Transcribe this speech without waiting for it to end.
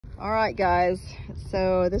All right, guys,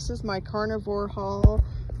 so this is my carnivore haul.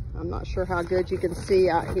 I'm not sure how good you can see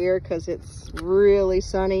out here because it's really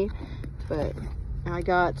sunny, but I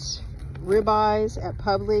got ribeyes at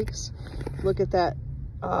Publix. Look at that.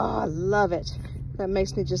 Oh, I love it. That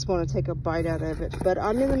makes me just want to take a bite out of it. But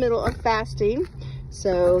I'm in the middle of fasting,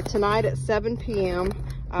 so tonight at 7 p.m.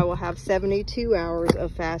 I will have 72 hours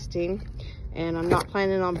of fasting, and I'm not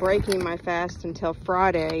planning on breaking my fast until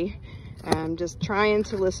Friday. I'm just trying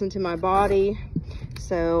to listen to my body.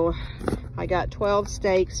 So I got 12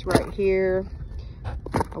 steaks right here.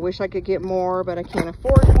 I wish I could get more, but I can't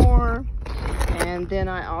afford more. And then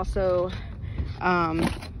I also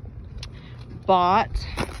bought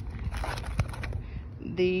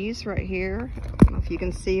these right here. I don't know if you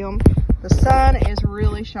can see them. The sun is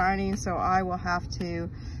really shining, so I will have to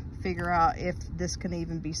figure out if this can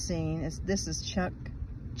even be seen. This is Chuck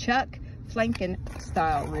flanken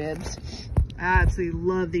style ribs. I absolutely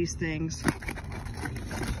love these things.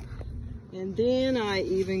 And then I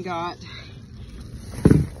even got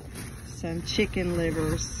some chicken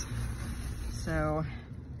livers. So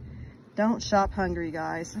don't shop hungry,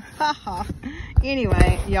 guys.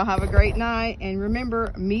 Anyway, y'all have a great night, and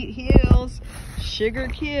remember, meat heals, sugar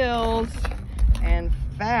kills, and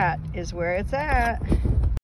fat is where it's at.